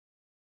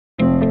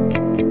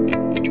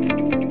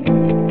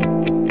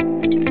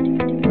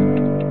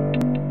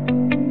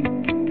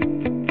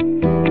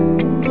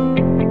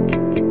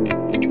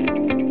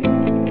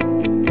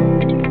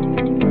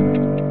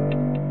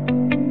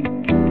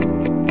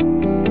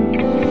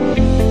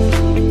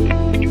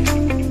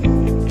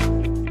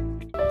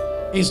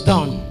It's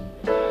done.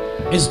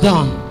 It's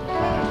done.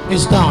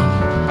 It's done.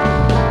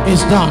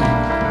 It's done.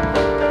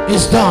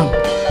 It's done.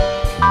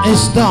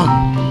 It's done.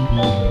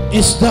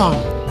 It's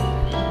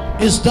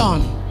done. It's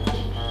done.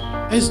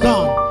 It's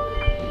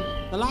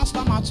done. The last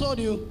time I told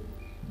you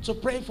to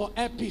pray for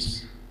air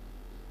peace.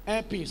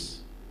 Air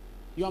peace.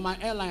 You are my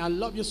airline. I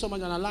love you so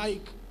much and I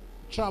like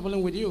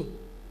traveling with you.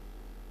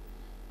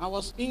 I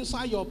was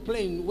inside your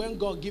plane when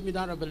God gave me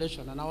that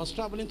revelation, and I was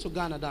traveling to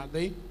Ghana that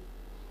day.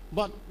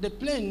 But the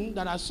plane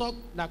that I saw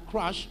that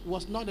crashed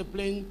was not a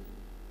plane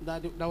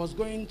that was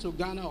going to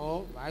Ghana,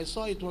 or I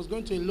saw it was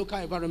going to a local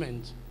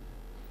environment.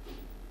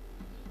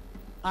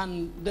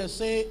 And they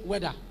say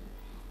weather.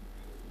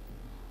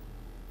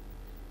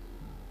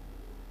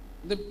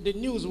 The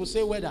news will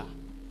say weather.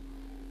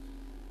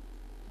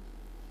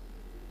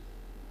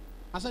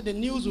 I said the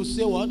news will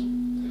say what?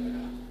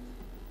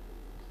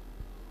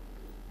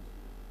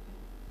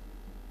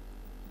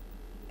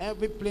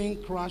 Every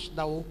plane crash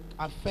that will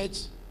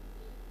affect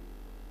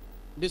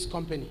this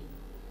company.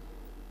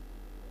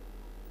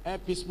 Air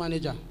Peace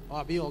Manager or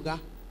Abi Oga,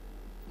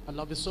 I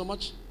love you so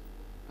much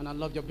and I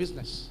love your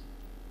business.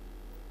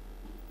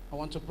 I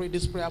want to pray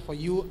this prayer for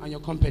you and your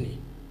company.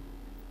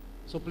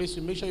 So please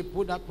make sure you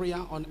put that prayer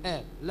on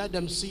air. Let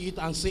them see it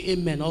and say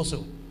amen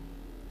also.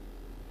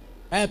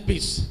 Air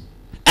Peace.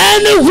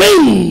 Any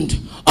wind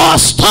or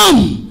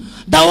storm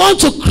that want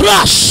to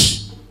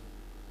crash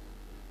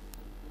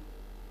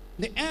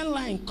the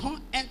airline called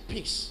Air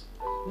Peace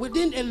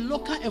within a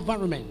local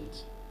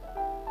environment.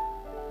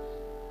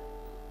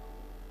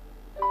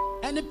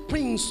 Any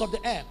prince of the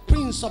air,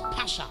 prince of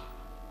Pasha,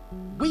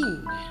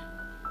 wind,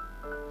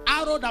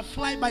 arrow that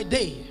fly by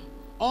day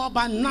or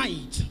by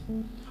night,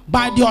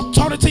 by the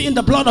authority in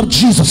the blood of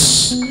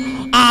Jesus,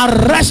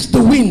 arrest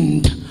the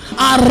wind,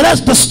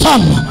 arrest the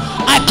storm.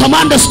 I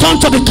command the storm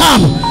to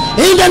become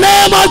in the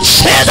name of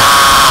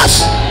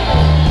Jesus.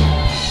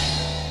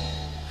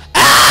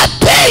 Air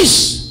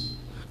Peace.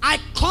 I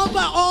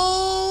cover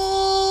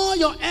all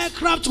your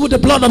aircraft with the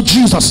blood of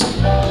Jesus.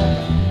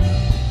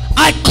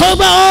 I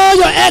cover all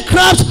your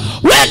aircraft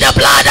with the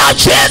blood of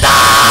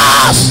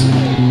Jesus.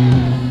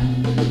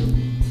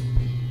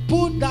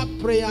 Put that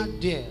prayer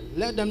there.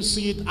 Let them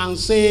see it and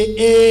say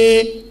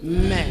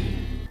amen.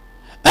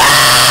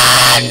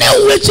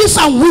 Any witches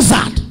and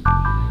wizards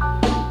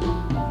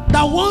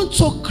that want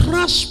to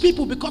crush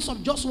people because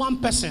of just one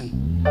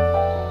person.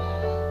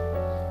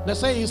 They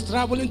say he's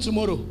traveling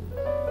tomorrow.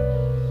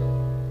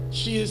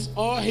 She is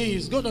or he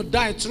is going to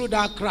die through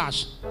that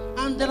crash.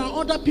 And there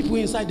are other people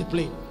inside the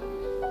plane.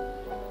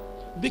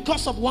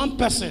 Because of one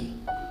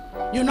person,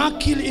 you now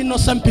kill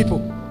innocent people.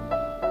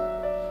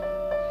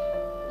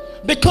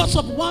 Because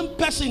of one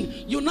person,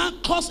 you now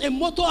cause a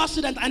motor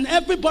accident and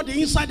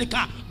everybody inside the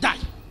car die.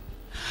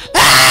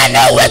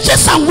 Any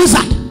witches and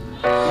wizards,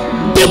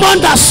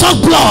 demon that suck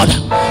blood,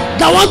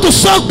 that want to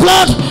suck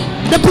blood,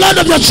 the blood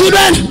of your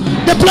children,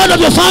 the blood of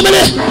your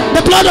family,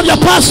 the blood of your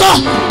pastor,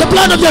 the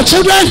blood of your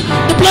children,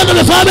 the blood of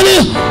your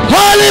family.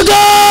 Holy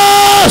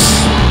Ghost!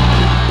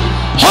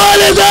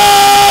 Holy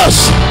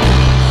Ghost!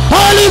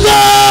 Holy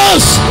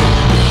Ghost!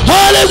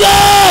 Holy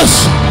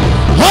Ghost!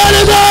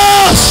 Holy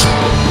Ghost!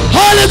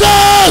 Holy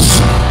Ghost!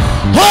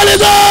 Holy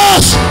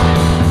Ghost!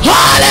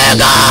 Holy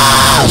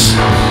Ghost!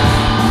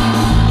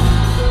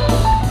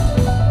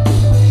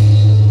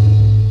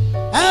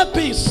 Air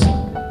Peace.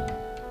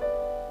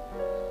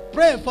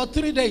 Pray for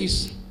 3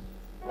 days.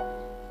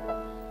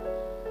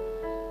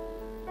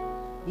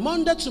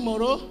 Monday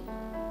tomorrow,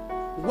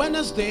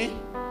 Wednesday,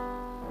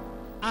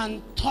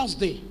 and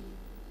Thursday.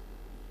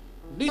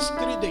 These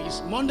 3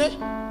 days. Monday,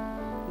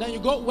 then you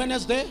go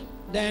Wednesday,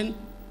 then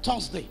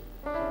Thursday.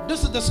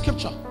 This is the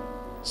scripture.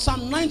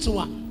 Psalm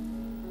 91.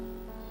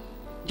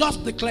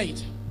 Just declare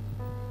it.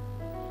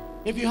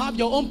 If you have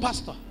your own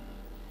pastor,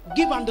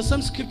 give them the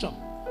same scripture.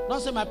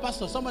 Don't say my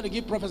pastor, somebody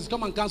give prophecies,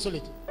 come and cancel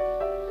it.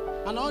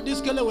 And all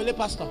these kele wele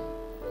pastor,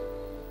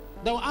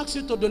 they will ask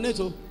you to donate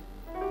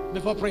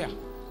before prayer.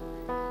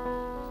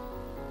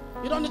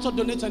 You don't need to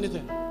donate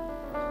anything.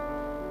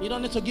 You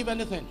don't need to give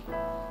anything.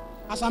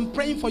 As I'm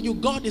praying for you,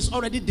 God is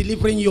already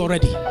delivering you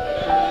already.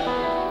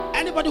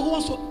 Anybody who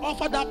wants to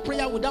offer that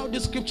prayer without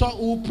this scripture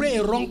will pray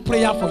a wrong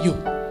prayer for you.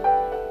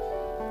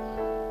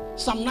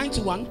 Psalm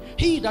 91,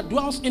 he that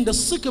dwells in the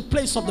secret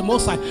place of the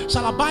Most High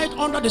shall abide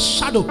under the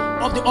shadow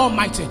of the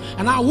Almighty.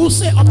 And I will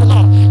say of the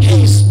Lord,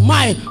 he is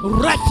my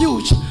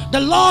refuge.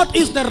 The Lord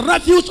is the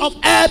refuge of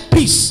Air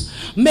Peace.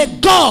 May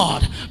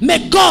God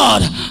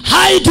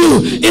hide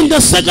you in the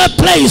secret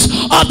place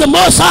of the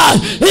Most High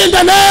in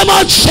the name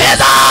of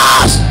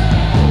Jesus.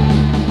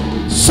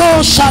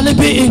 So shall it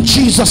be in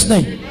Jesus'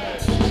 name.